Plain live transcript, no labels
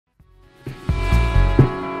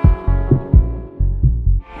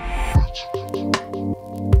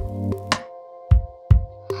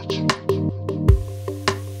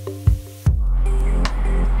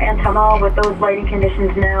Well, with those lighting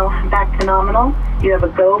conditions now back to nominal, you have a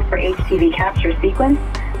go for HTV capture sequence.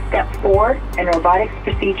 Step 4 in robotics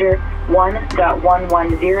procedure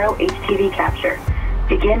 1.110 HTV capture.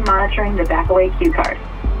 Begin monitoring the backaway cue card.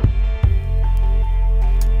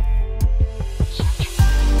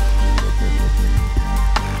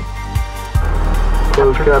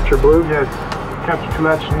 Close capture blue? Yes. Capture to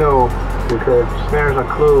match, no. Okay. Snares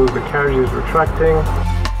are closed, the carriage is retracting.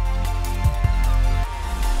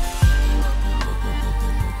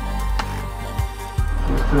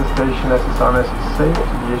 Houston Station SSRMS is safe,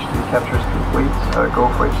 the HTV capture is complete. Go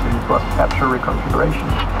for HTV plus capture reconfiguration.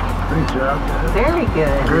 Great job, guys. Very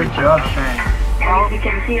good. Good job, Shane. And if you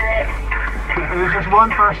can hear it, There's just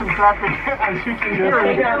one person clapping as you can hear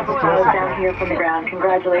it. down here from the ground.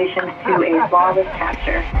 Congratulations to a flawless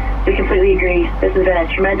capture. We completely agree. This has been a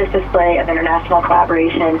tremendous display of international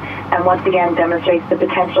collaboration and once again demonstrates the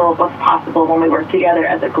potential of what's possible when we work together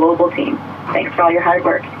as a global team. Thanks for all your hard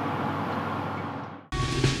work.